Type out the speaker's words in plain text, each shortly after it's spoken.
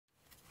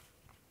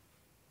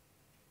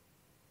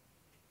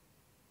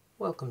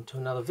Welcome to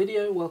another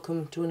video,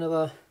 welcome to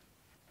another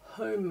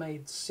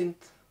homemade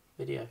synth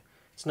video.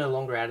 It's no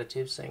longer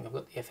additive, seeing I've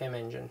got the FM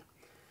engine.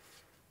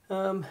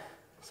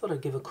 Thought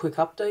I'd give a quick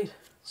update.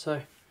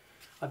 So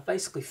I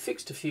basically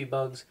fixed a few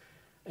bugs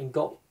and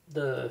got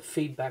the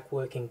feedback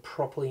working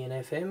properly in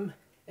FM,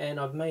 and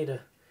I've made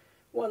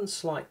one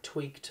slight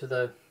tweak to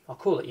the, I'll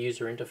call it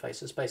user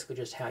interface. It's basically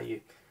just how you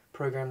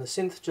program the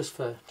synth, just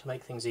to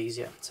make things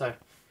easier. So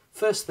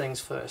first things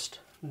first,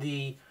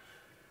 the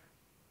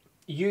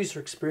user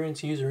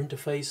experience, user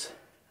interface.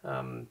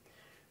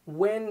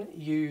 When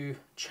you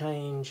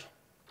change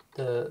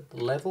the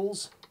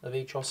levels of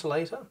each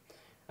oscillator,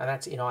 and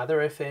that's in either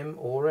FM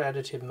or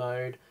additive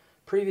mode,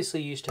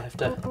 previously you used to have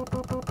to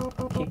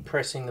keep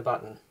pressing the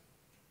button,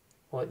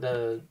 or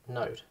the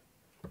note.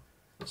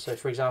 So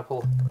for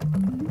example,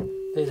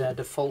 there's our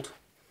default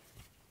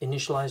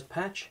initialized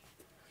patch.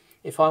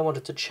 If I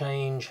wanted to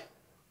change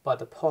by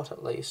the pot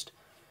at least,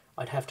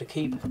 I'd have to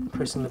keep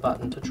pressing the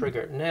button to trigger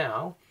it.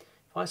 Now,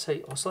 if I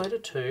say oscillator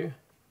 2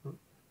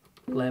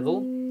 level,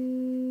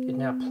 it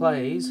now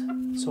plays,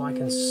 so I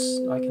can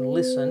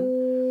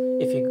listen.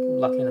 If you're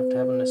lucky enough to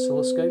have an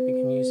oscilloscope, you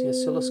can use the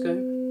oscilloscope.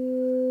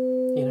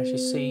 You can actually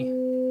see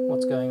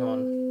what's going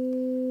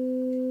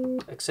on.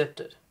 Accept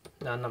it.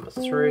 Now number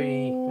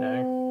 3, you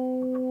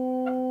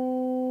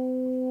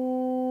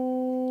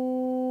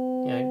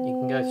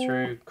can go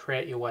through,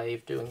 create your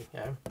wave, doing,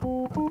 and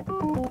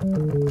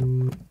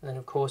then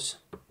of course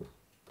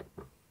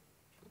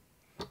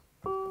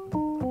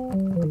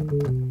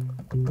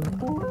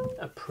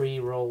a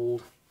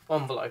pre-rolled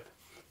envelope.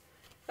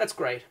 That's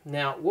great.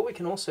 Now what we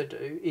can also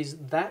do is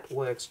that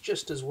works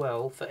just as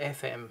well for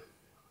FM.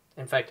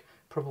 In fact,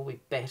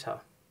 probably better.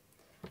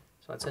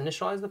 So let's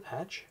initialize the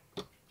patch.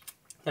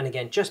 And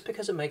again, just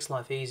because it makes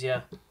life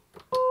easier,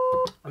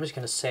 I'm just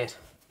going to set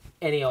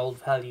any old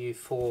value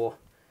for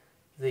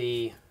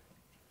the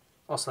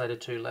oscillator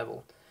 2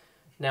 level.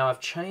 Now I've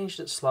changed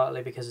it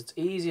slightly because it's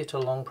easier to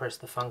long press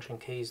the function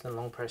keys than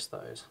long press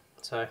those.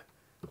 So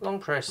long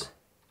press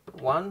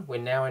 1, we're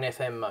now in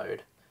FM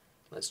mode.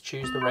 Let's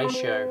choose the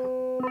ratio.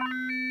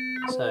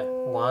 So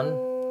 1,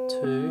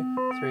 2,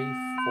 3,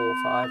 4,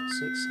 5,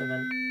 6,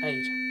 7,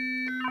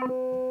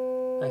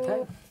 8.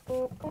 Okay.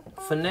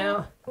 For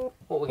now,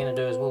 what we're going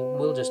to do is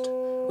we'll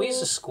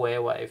use a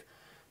square wave,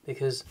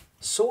 because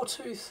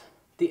sawtooth,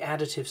 the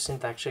additive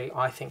synth, actually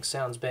I think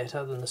sounds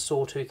better than the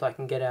sawtooth I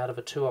can get out of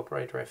a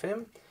 2-operator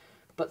FM.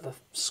 But the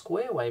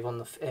square wave on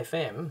the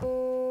FM,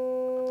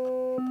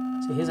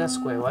 so here's our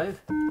square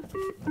wave,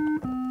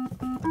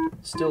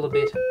 still a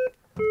bit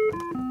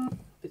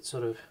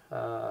sort of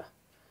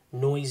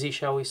noisy,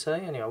 shall we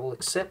say. Anyway, we'll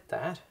accept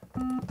that.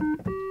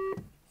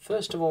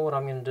 First of all, what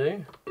I'm going to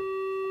do,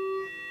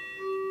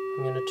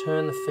 I'm going to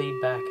turn the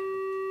feedback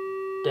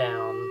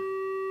down.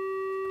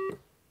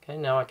 Okay,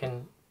 now I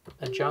can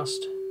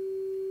adjust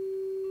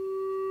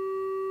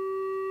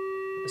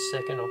the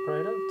second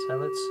operator. So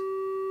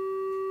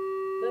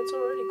that's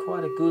already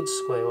quite a good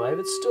square wave.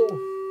 It's still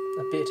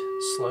a bit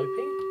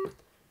slopey.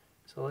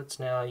 So let's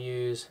now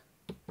use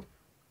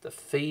the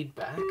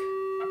feedback.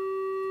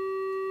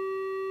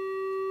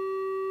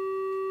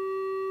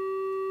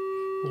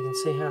 You can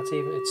see how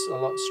it's a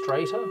lot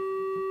straighter.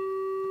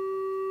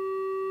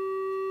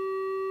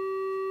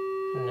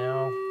 And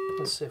now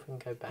let's see if we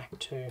can go back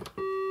to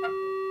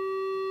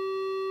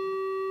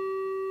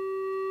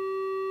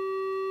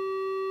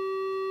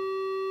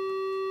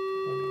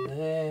maybe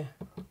there.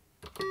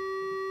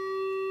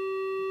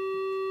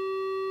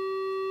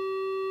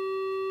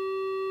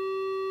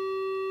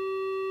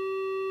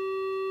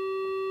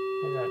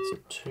 Maybe that's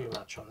too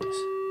much on this.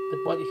 But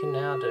what you can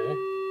now do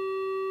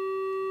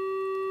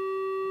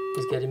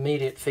is get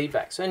immediate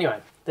feedback. So anyway,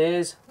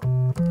 there's...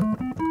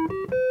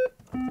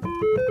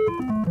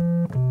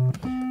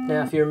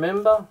 Now if you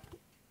remember,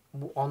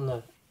 on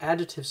the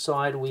additive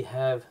side we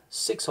have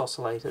 6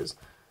 oscillators.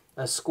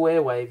 A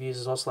square wave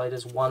uses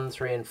oscillators 1,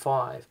 3 and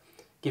 5,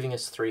 giving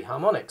us 3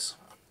 harmonics.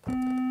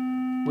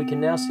 We can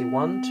now see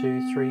 1,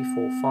 2, 3,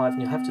 4, 5,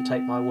 and you'll have to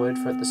take my word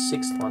for it, the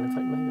 6th one. In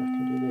fact, maybe I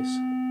can do this.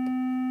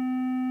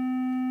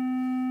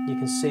 You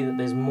can see that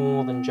there's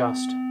more than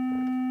just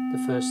the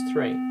first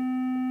 3.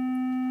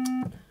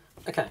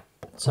 Okay,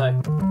 so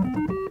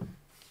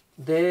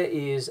there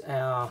is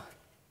our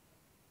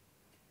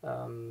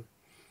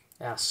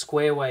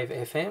square wave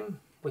FM.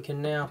 We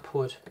can now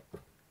put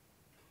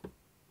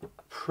a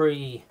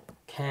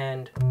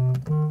pre-canned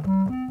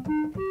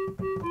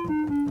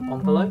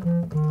envelope.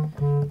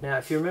 Now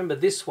if you remember,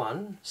 this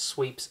one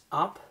sweeps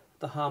up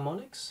the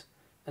harmonics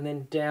and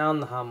then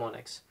down the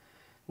harmonics.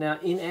 Now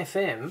in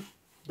FM,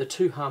 the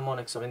 2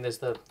 harmonics, I mean there's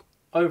the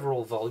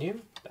overall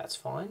volume, that's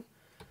fine.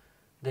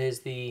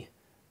 There's the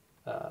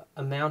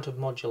amount of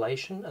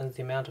modulation and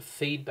the amount of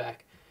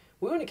feedback.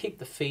 We want to keep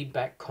the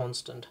feedback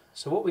constant.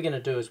 So what we're going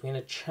to do is we're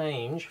going to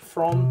change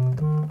from,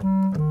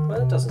 well,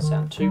 that doesn't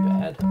sound too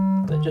bad,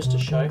 but just to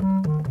show,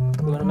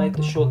 we want to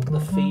make sure that the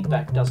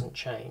feedback doesn't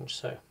change.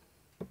 So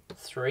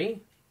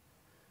 3,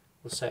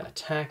 we'll say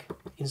attack,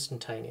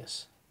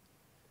 instantaneous.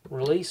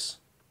 Release,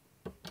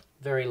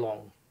 very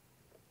long.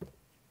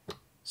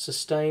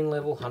 sustain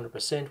level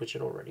 100%, which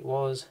it already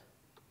was,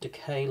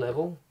 decay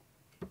level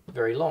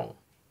very long.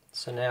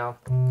 So now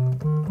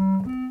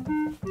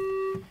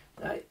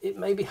it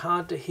may be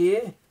hard to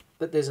hear,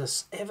 but there's a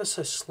ever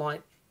so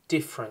slight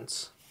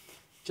difference,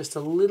 just a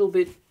little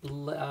bit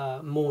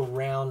more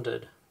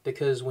rounded,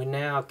 because we're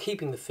now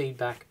keeping the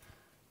feedback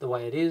the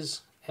way it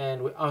is,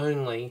 and we're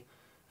only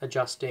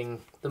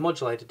adjusting the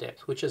modulator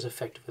depth, which is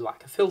effectively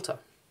like a filter.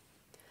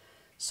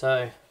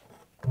 So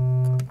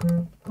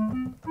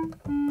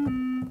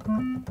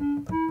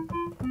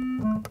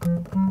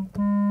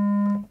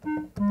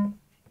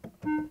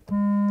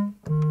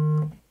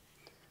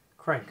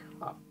crank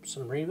up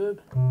some reverb.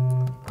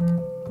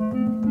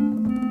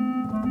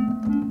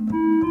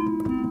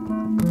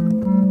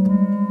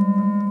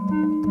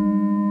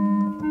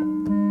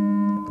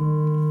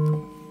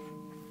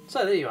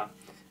 So there you are.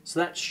 So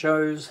that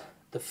shows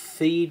the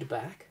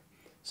feedback.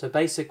 So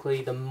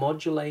basically the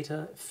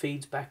modulator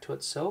feeds back to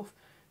itself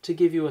to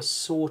give you a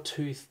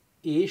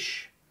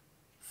sawtooth-ish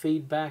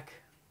feedback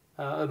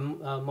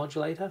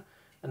modulator,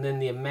 and then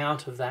the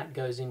amount of that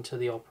goes into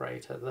the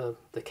operator,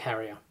 the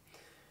carrier.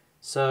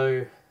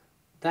 So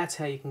that's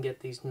how you can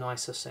get these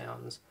nicer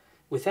sounds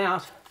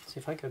without, so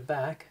if I go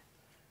back,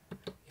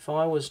 if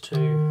I was to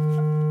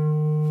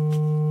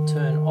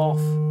turn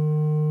off,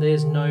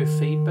 there's no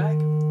feedback,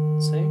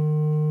 see?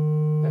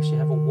 We actually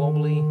have a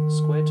wobbly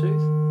square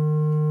tooth.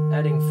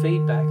 Adding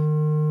feedback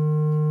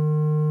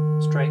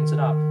straightens it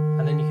up,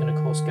 and then you can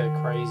of course go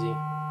crazy.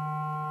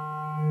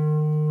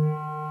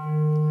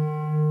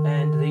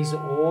 And these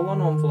are all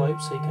on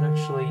envelopes, so you can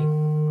actually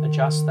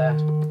adjust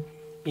that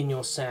in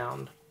your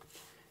sound.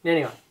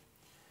 Anyway,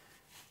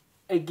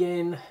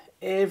 again,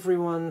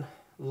 everyone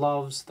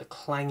loves the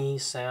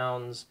clangy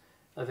sounds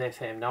of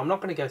FM. Now I'm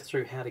not going to go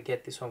through how to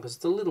get this one because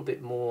it's a little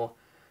bit more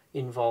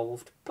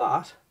involved,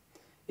 but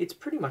it's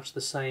pretty much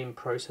the same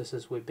process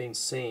as we've been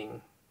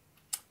seeing.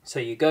 So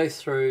you go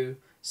through,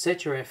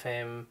 set your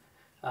FM,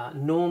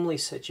 normally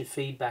set your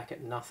feedback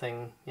at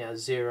nothing,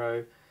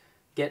 0,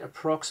 get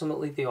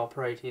approximately the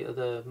operator,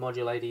 the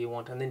modulator you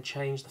want, and then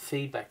change the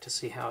feedback to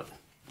see how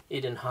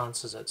it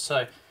enhances it.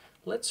 So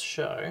let's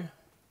show,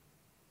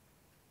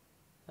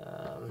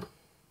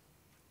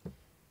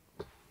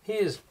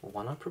 here's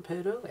one I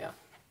prepared earlier.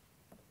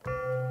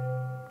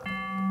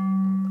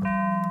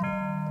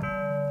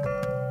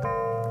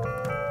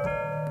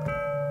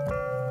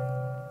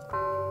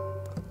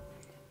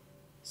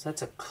 So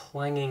that's a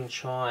clanging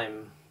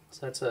chime.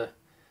 So that's a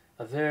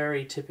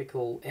very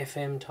typical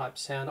FM type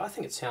sound. I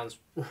think it sounds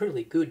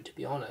really good, to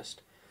be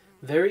honest.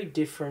 Very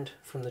different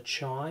from the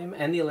chime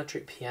and the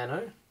electric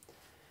piano.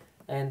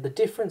 And the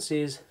difference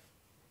is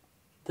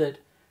that,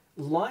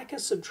 like a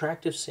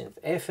subtractive synth,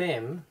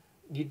 FM,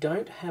 you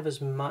don't have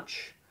as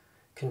much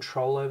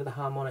control over the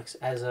harmonics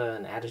as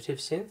an additive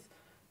synth.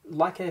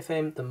 Like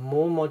FM, the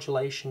more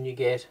modulation you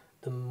get,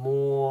 the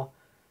more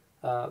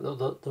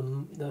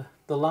the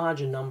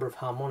larger number of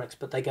harmonics,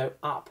 but they go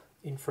up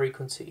in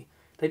frequency.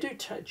 They do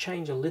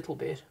change a little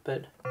bit,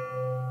 but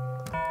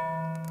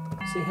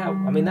see how,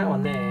 I mean, that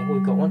one there,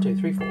 we've got 1, 2,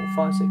 3, 4,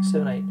 5, 6,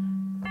 7, 8,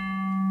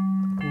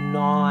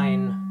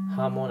 9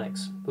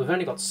 harmonics. We've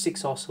only got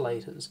 6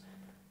 oscillators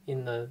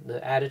in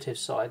the additive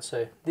side,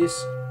 so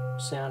this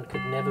sound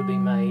could never be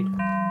made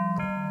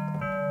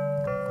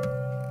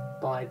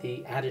by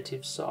the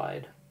additive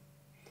side.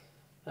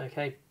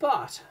 Okay,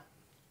 but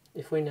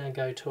if we now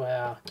go to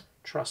our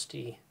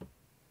trusty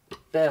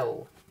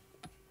bell,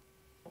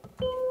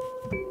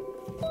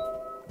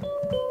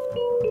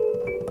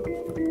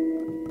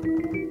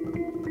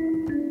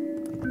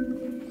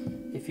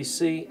 if you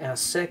see, our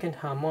second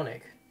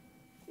harmonic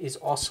is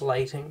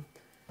oscillating,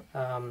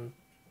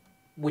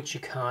 which you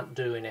can't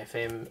do in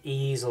FM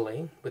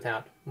easily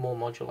without more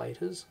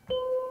modulators.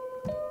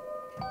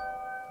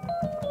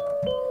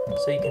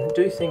 So you can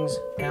do things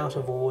out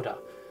of order.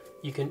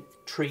 You can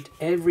treat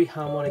every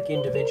harmonic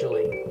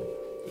individually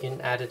in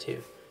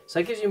additive. So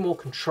it gives you more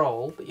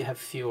control, but you have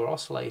fewer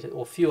oscillators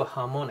or fewer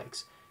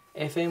harmonics.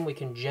 FM, we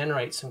can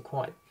generate some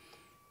quite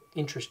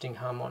interesting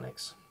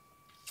harmonics.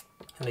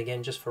 And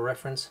again, just for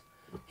reference,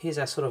 here's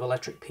our sort of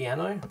electric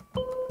piano.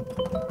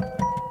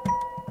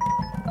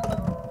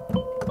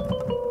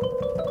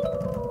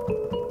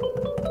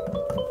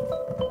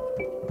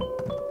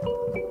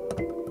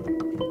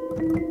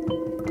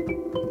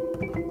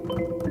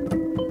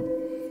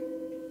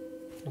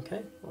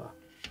 Okay, well,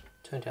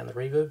 turn down the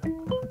reverb.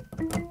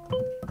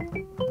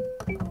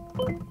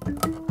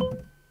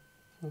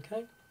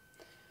 Okay,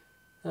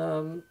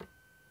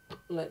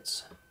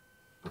 let's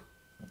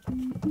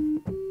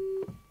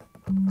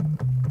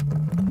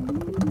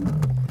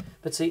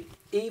but see,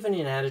 even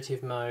in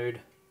additive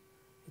mode,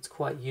 it's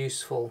quite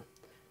useful.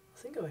 I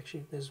think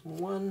there's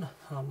one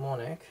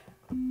harmonic.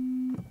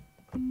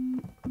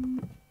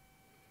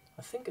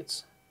 I think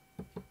it's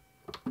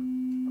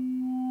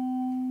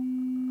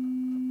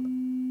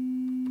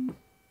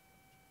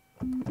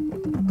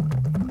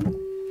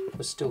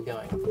we're still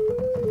going.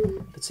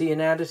 But see, in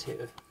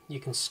additive, you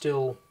can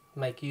still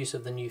make use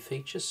of the new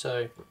features.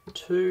 So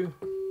 2,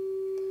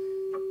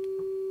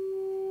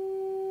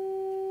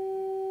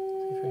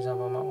 for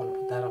example, I might want to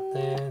put that up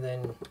there.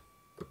 Then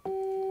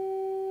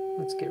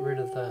let's get rid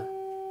of the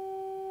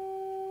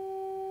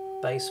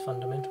bass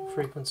fundamental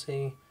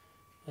frequency,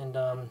 and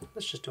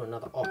let's just do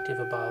another octave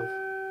above.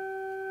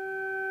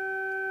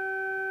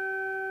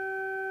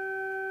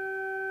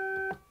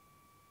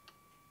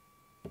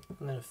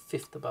 And then a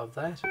fifth above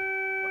that.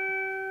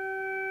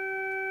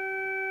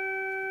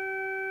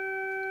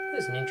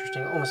 There's an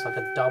interesting, almost like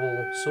a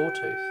double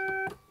sawtooth.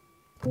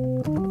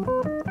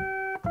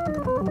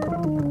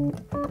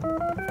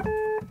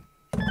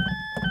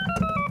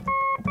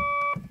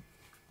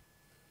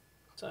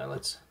 So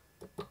let's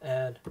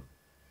add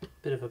a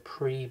bit of a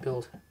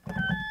pre-built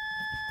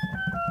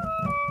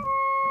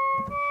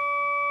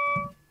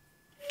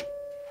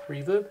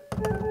reverb.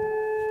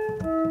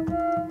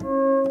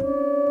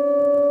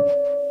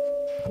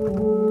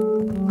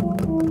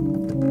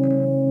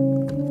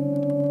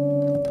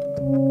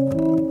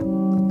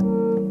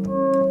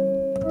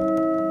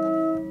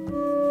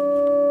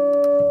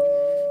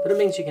 But it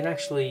means you can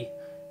actually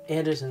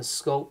edit and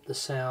sculpt the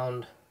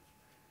sound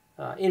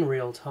in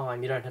real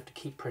time. You don't have to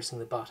keep pressing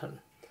the button.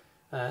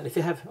 And if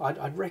you have,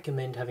 I'd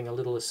recommend having a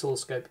little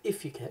oscilloscope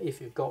if you can,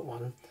 if you've got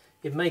one.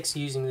 It makes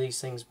using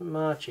these things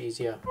much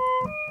easier.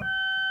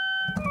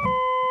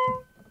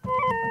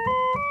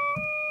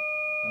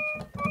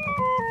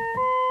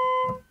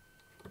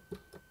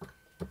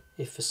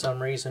 If for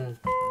some reason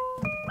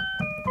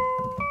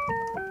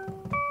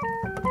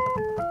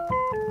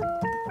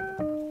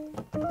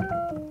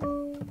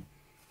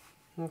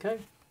okay,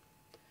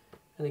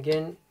 and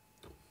again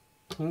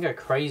you can go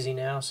crazy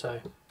now, so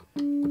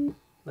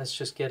let's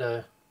just get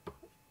an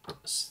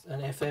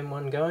FM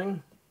one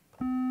going.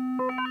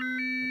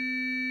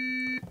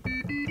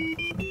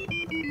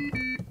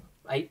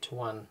 Eight to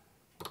 1,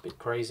 a bit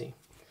crazy.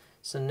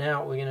 So now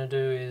what we're going to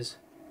do is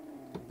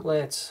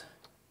let's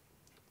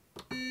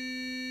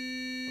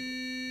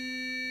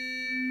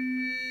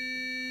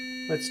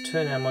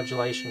turn our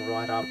modulation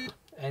right up,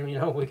 and you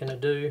know what we're going to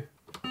do?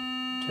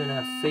 Turn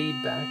our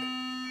feedback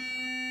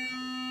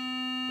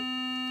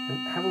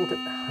and have a look at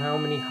how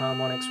many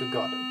harmonics we've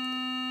got.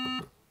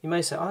 You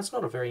may say, oh, it's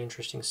not a very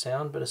interesting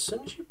sound, but as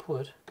soon as you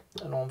put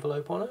an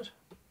envelope on it,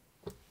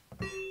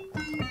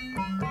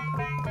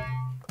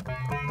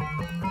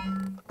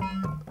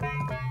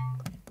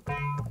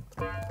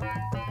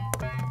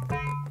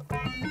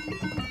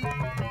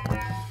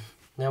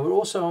 now we're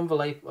also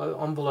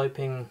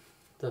enveloping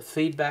the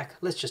feedback.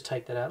 Let's just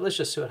take that out. Let's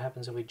just see what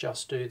happens if we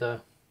just do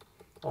the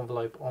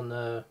envelope on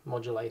the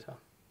modulator.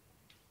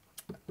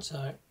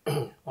 So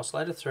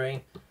oscillator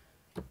 3,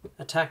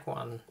 attack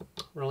 1,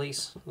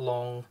 release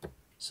long,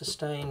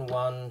 sustain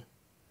 1,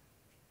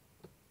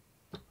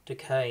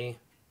 decay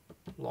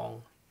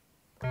long.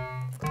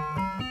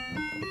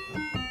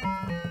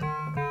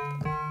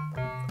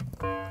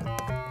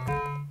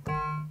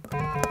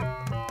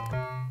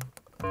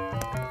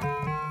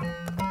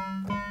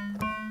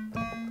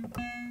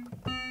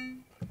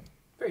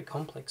 Very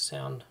complex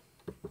sound.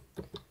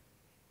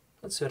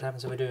 Let's see what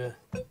happens if we do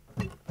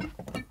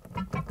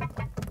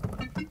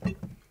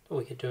what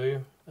we could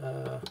do.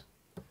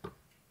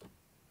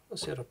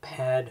 Let's sort of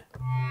pad.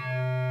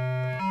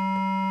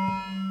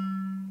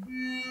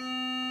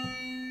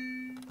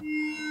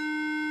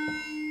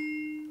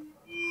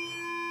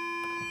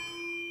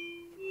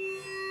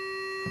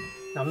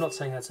 Now, I'm not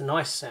saying that's a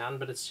nice sound,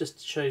 but it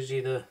just shows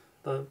you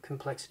the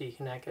complexity you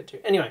can now get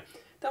to. Anyway,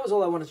 that was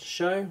all I wanted to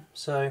show.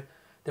 So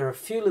there are a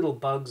few little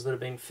bugs that have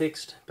been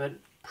fixed, but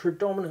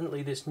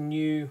predominantly this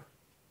new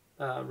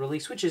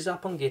release, which is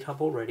up on GitHub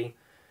already,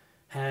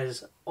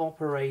 has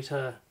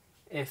operator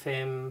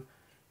FM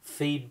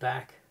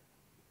feedback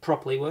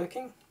properly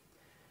working.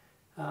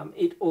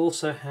 It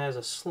also has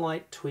a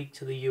slight tweak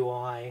to the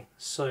UI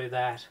so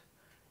that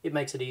it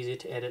makes it easier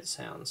to edit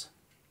sounds.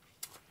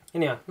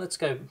 Anyhow, let's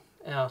go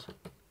out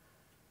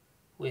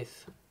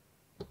with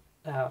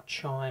our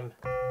chime.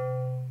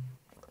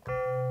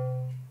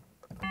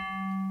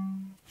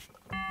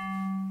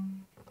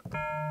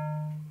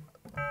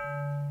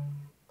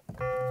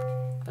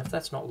 If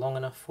that's not long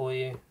enough for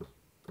you,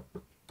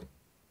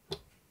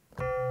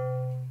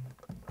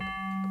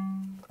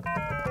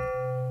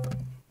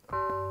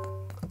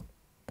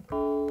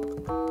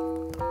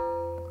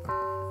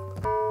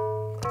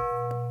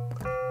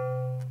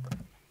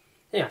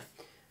 yeah,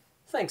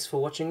 thanks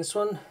for watching this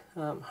one.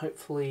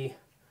 Hopefully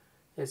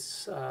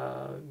it's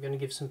going to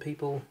give some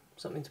people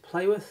something to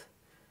play with.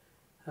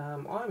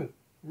 I'm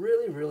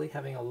really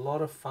having a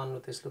lot of fun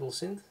with this little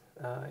synth.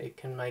 It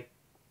can make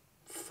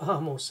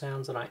far more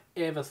sounds than I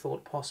ever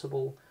thought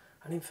possible,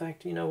 and in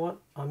fact, you know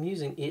what, I'm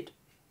using it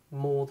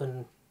more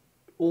than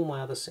all my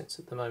other synths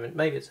at the moment.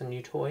 Maybe it's a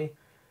new toy,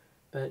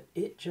 but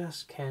it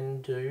just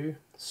can do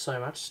so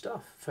much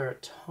stuff for a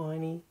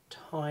tiny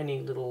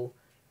little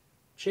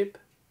chip,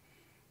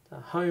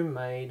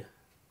 homemade.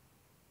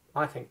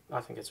 I think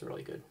it's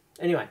really good.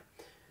 Anyway,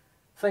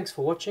 thanks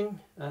for watching,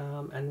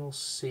 and we'll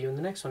see you in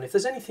the next one. If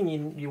there's anything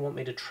you want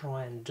me to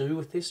try and do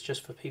with this,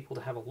 just for people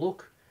to have a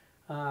look,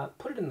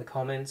 put it in the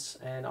comments,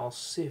 and I'll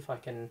see if I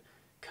can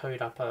code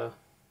up a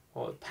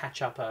or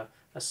patch up a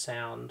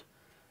sound.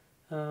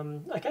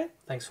 Okay,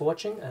 thanks for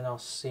watching, and I'll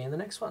see you in the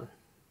next one.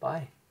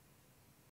 Bye.